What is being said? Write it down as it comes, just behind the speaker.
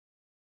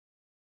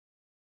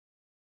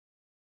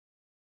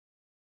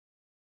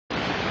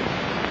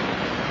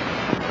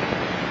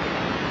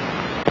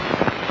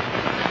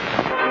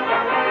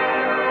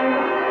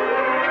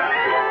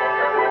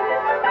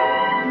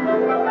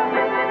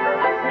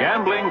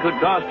could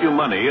cost you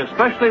money,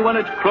 especially when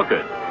it's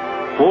crooked.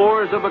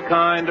 Fours of a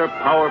kind are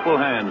powerful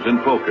hands in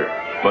poker,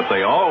 but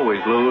they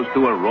always lose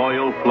to a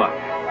royal flush.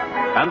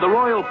 And the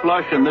royal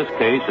flush in this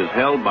case is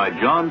held by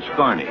John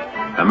Scarne,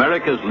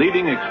 America's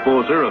leading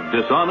exposer of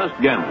dishonest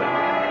gambling.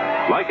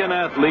 Like an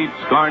athlete,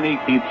 Scarne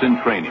keeps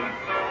in training,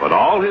 but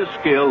all his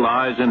skill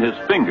lies in his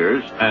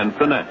fingers and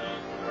finesse.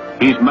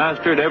 He's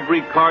mastered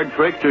every card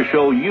trick to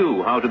show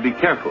you how to be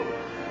careful,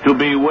 to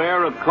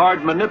beware of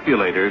card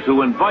manipulators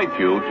who invite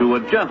you to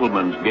a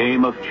gentleman's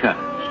game of chance.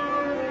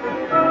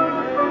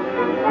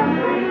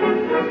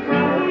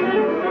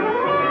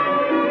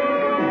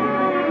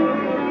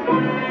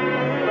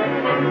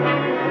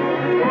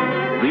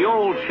 The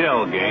old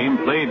shell game,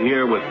 played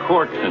here with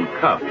corks and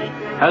cups,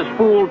 has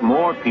fooled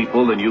more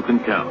people than you can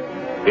count.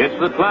 It's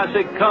the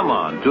classic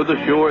come-on to the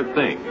sure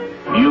thing.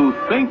 You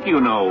think you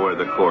know where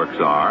the corks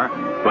are,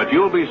 but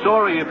you'll be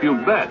sorry if you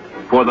bet,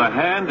 for the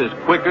hand is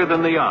quicker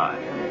than the eye.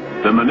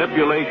 The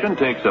manipulation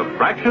takes a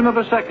fraction of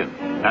a second,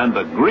 and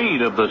the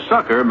greed of the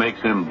sucker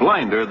makes him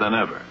blinder than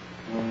ever.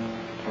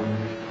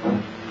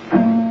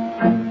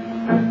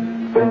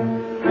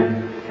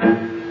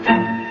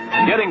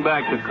 Getting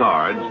back to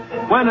cards,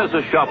 when is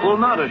a shuffle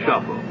not a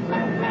shuffle?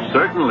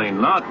 Certainly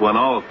not when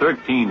all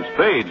 13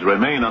 spades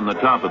remain on the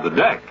top of the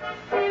deck.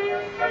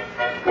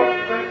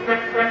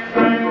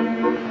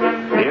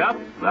 Yep,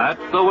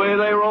 that's the way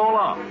they roll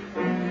off.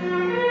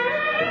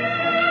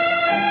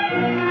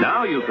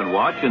 Now you can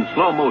watch in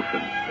slow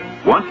motion.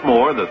 Once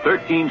more, the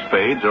 13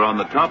 spades are on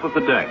the top of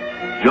the deck,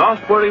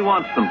 just where he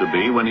wants them to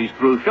be when he's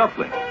through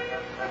shuffling.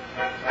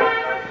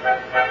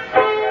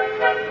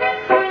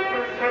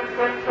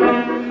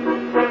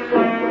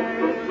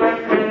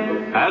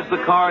 As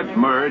the cards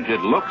merge,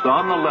 it looks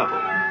on the level.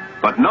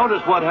 But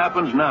notice what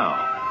happens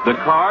now. The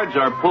cards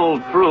are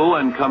pulled through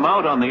and come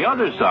out on the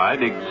other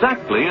side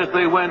exactly as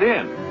they went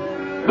in.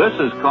 This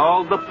is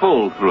called the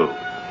pull-through.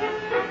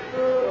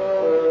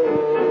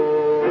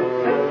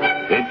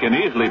 It can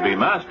easily be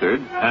mastered,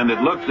 and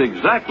it looks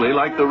exactly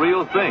like the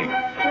real thing,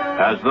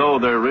 as though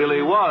there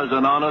really was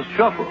an honest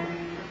shuffle.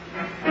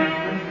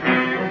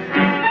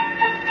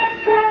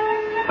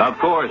 Of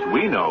course,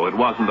 we know it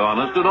wasn't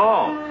honest at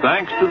all,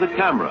 thanks to the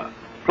camera.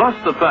 Plus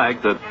the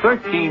fact that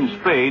 13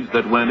 spades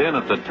that went in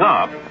at the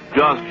top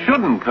just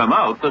shouldn't come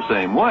out the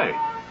same way.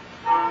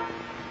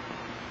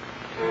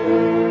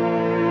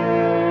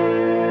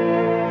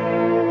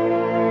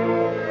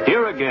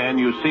 Here again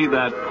you see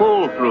that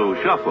pull-through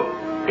shuffle.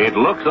 It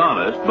looks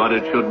honest, but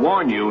it should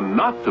warn you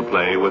not to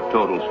play with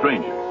total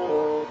strangers.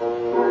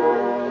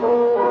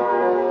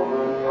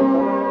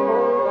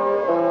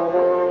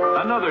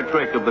 Another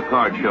trick of the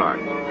card shark.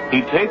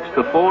 He takes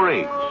the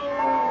 4-8s,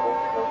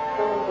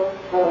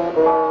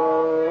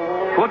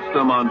 puts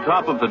them on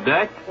top of the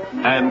deck,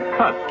 and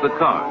cuts the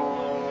cards.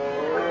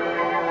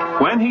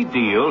 When he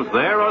deals,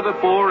 there are the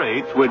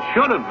 4-8s, which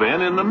should have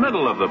been in the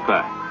middle of the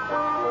pack.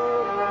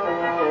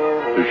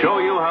 To show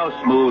you how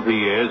smooth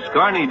he is,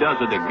 Scarne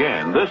does it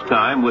again, this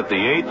time with the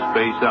 8s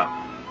face up.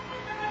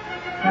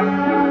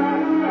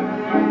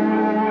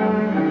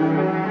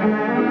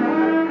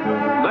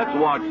 Let's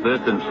watch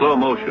this in slow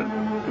motion.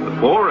 The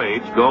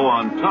 4-8s go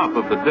on top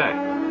of the deck.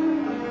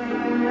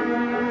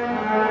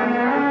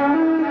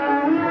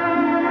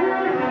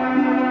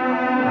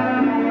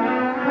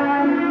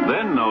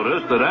 Then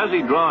notice that as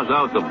he draws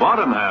out the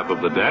bottom half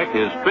of the deck,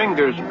 his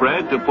fingers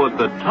spread to put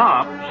the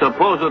top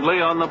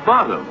supposedly on the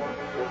bottom.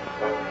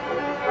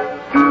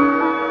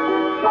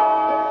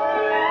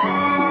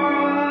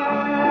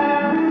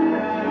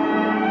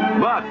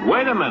 But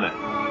wait a minute.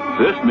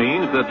 This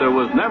means that there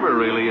was never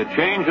really a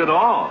change at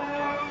all.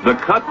 The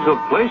cut took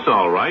place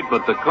all right,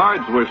 but the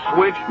cards were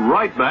switched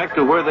right back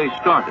to where they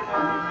started.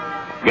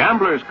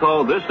 Gamblers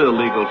call this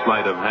illegal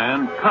sleight of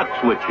hand cut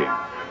switching.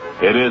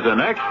 It is an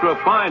extra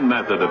fine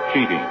method of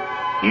cheating,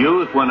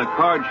 used when a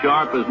card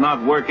sharp is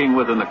not working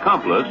with an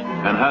accomplice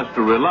and has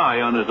to rely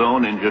on his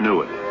own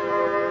ingenuity.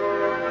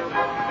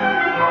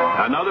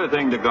 Another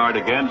thing to guard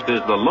against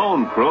is the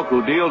lone crook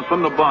who deals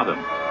from the bottom.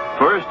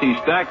 First, he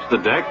stacks the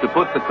deck to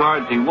put the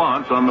cards he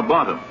wants on the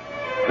bottom.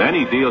 Then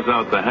he deals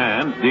out the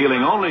hands,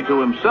 dealing only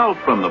to himself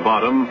from the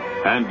bottom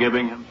and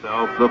giving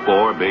himself the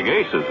 4 big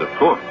aces, of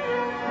course.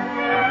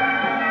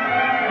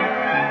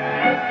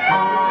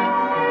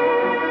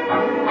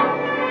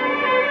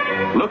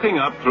 Looking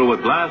up through a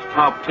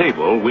glass-top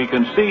table, we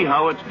can see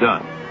how it's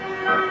done.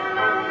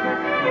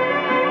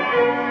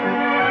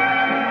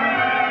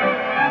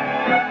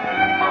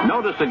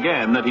 Notice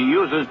again that he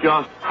uses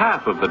just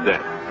half of the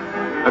deck.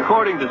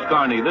 According to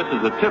Scarne, this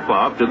is a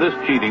tip-off to this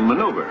cheating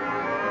maneuver.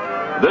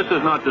 This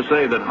is not to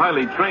say that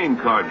highly trained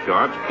card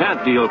sharps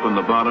can't deal from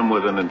the bottom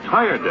with an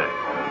entire deck.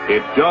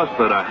 It's just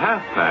that a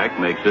half pack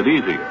makes it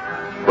easier.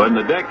 When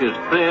the deck is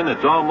thin,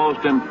 it's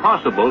almost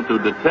impossible to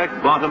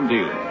detect bottom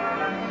dealing.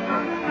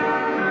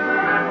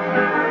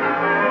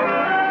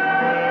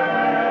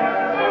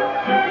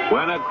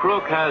 When a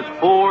crook has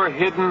 4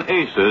 hidden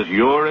aces,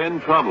 you're in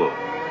trouble.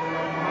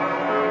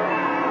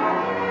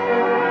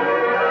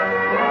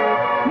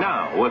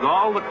 with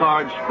all the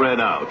cards spread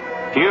out,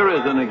 here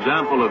is an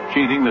example of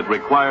cheating that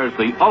requires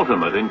the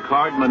ultimate in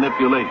card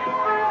manipulation.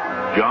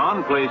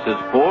 John places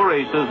 4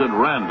 aces at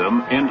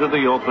random into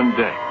the open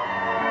deck.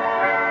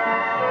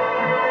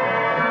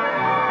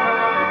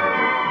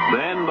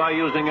 Then, by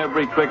using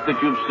every trick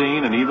that you've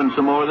seen and even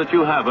some more that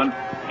you haven't,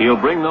 he'll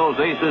bring those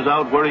aces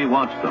out where he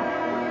wants them.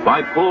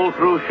 By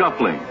pull-through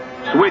shuffling,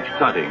 switch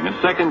cutting, and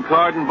second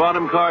card and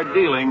bottom card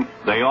dealing,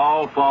 they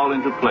all fall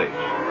into place.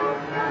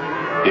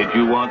 Did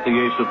you want the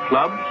ace of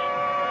clubs?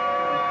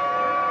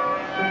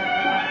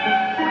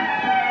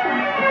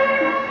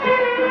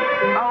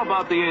 How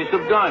about the ace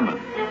of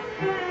diamonds?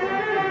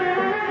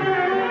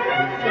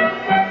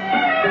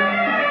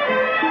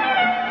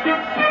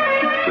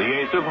 The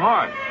ace of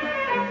hearts?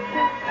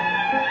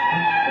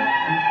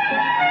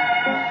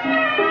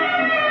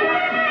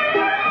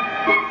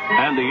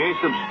 And the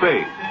ace of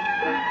spades.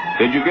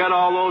 Did you get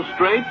all those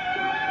straight?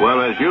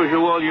 Well, as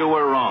usual, you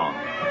were wrong.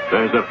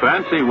 There's a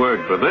fancy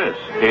word for this.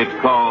 It's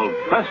called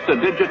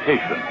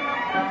prestidigitation.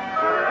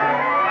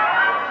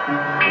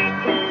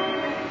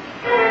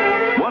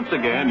 Once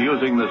again,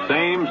 using the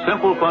same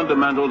simple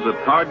fundamentals of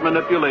card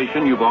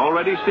manipulation you've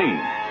already seen,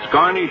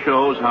 Scarne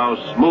shows how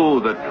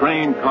smooth a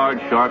trained card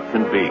sharp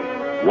can be.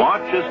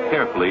 Watch as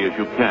carefully as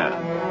you can.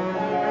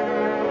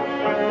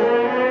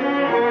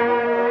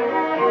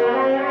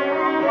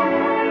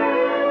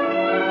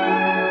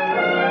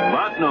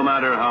 But no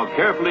matter how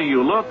carefully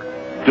you look,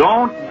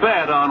 don't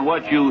bet on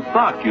what you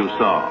thought you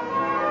saw.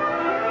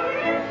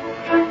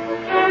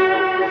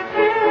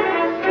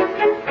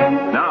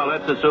 Now,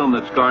 let's assume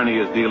that Scarne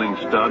is dealing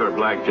stud or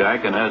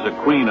blackjack and has a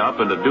queen up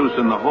and a deuce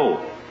in the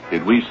hole.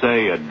 Did we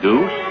say a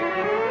deuce?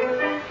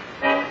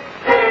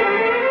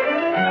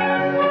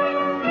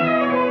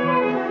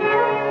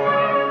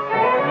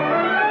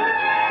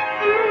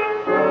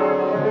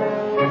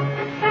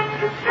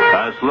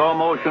 A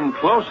slow-motion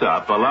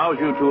close-up allows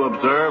you to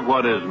observe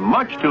what is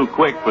much too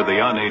quick for the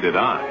unaided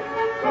eye.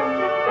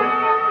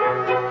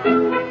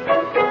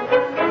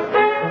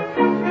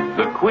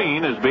 The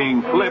queen is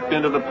being flipped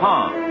into the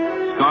palm.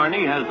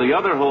 Scarne has the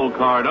other hole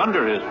card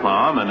under his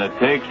palm, and it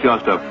takes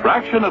just a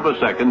fraction of a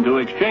second to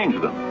exchange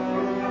them.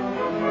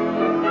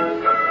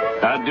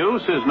 A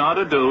deuce is not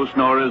a deuce,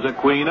 nor is a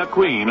queen,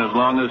 as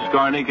long as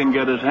Scarne can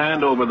get his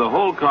hand over the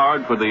hole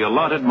card for the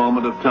allotted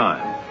moment of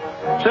time.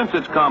 Since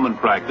it's common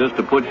practice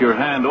to put your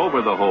hand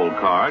over the hole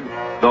card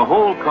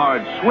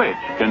switch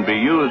can be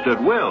used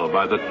at will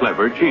by the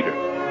clever cheater.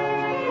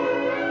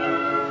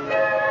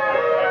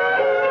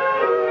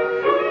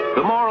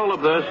 The moral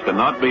of this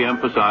cannot be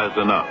emphasized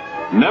enough.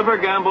 Never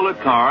gamble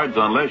at cards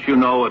unless you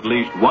know at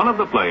least one of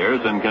the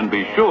players and can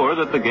be sure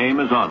that the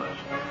game is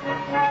honest.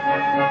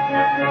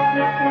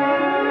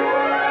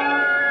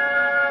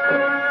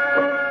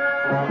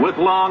 With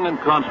long and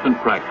constant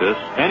practice,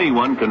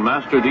 anyone can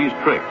master these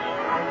tricks.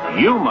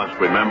 You must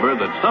remember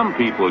that some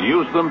people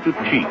use them to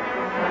cheat.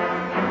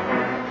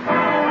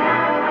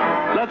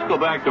 Let's go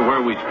back to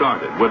where we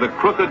started, with a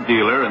crooked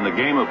dealer in the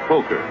game of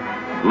poker.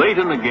 Late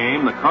in the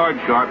game, the card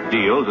sharp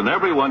deals, and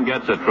everyone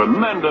gets a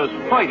tremendous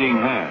fighting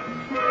hand.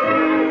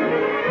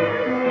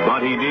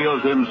 But he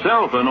deals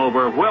himself an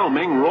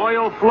overwhelming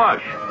royal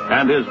flush,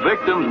 and his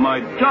victims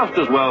might just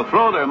as well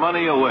throw their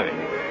money away.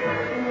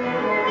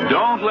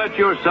 Don't let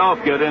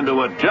yourself get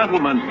into a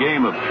gentleman's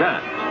game of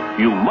chance.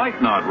 You might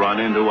not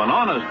run into an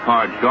honest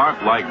card sharp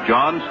like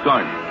John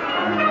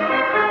Scarne.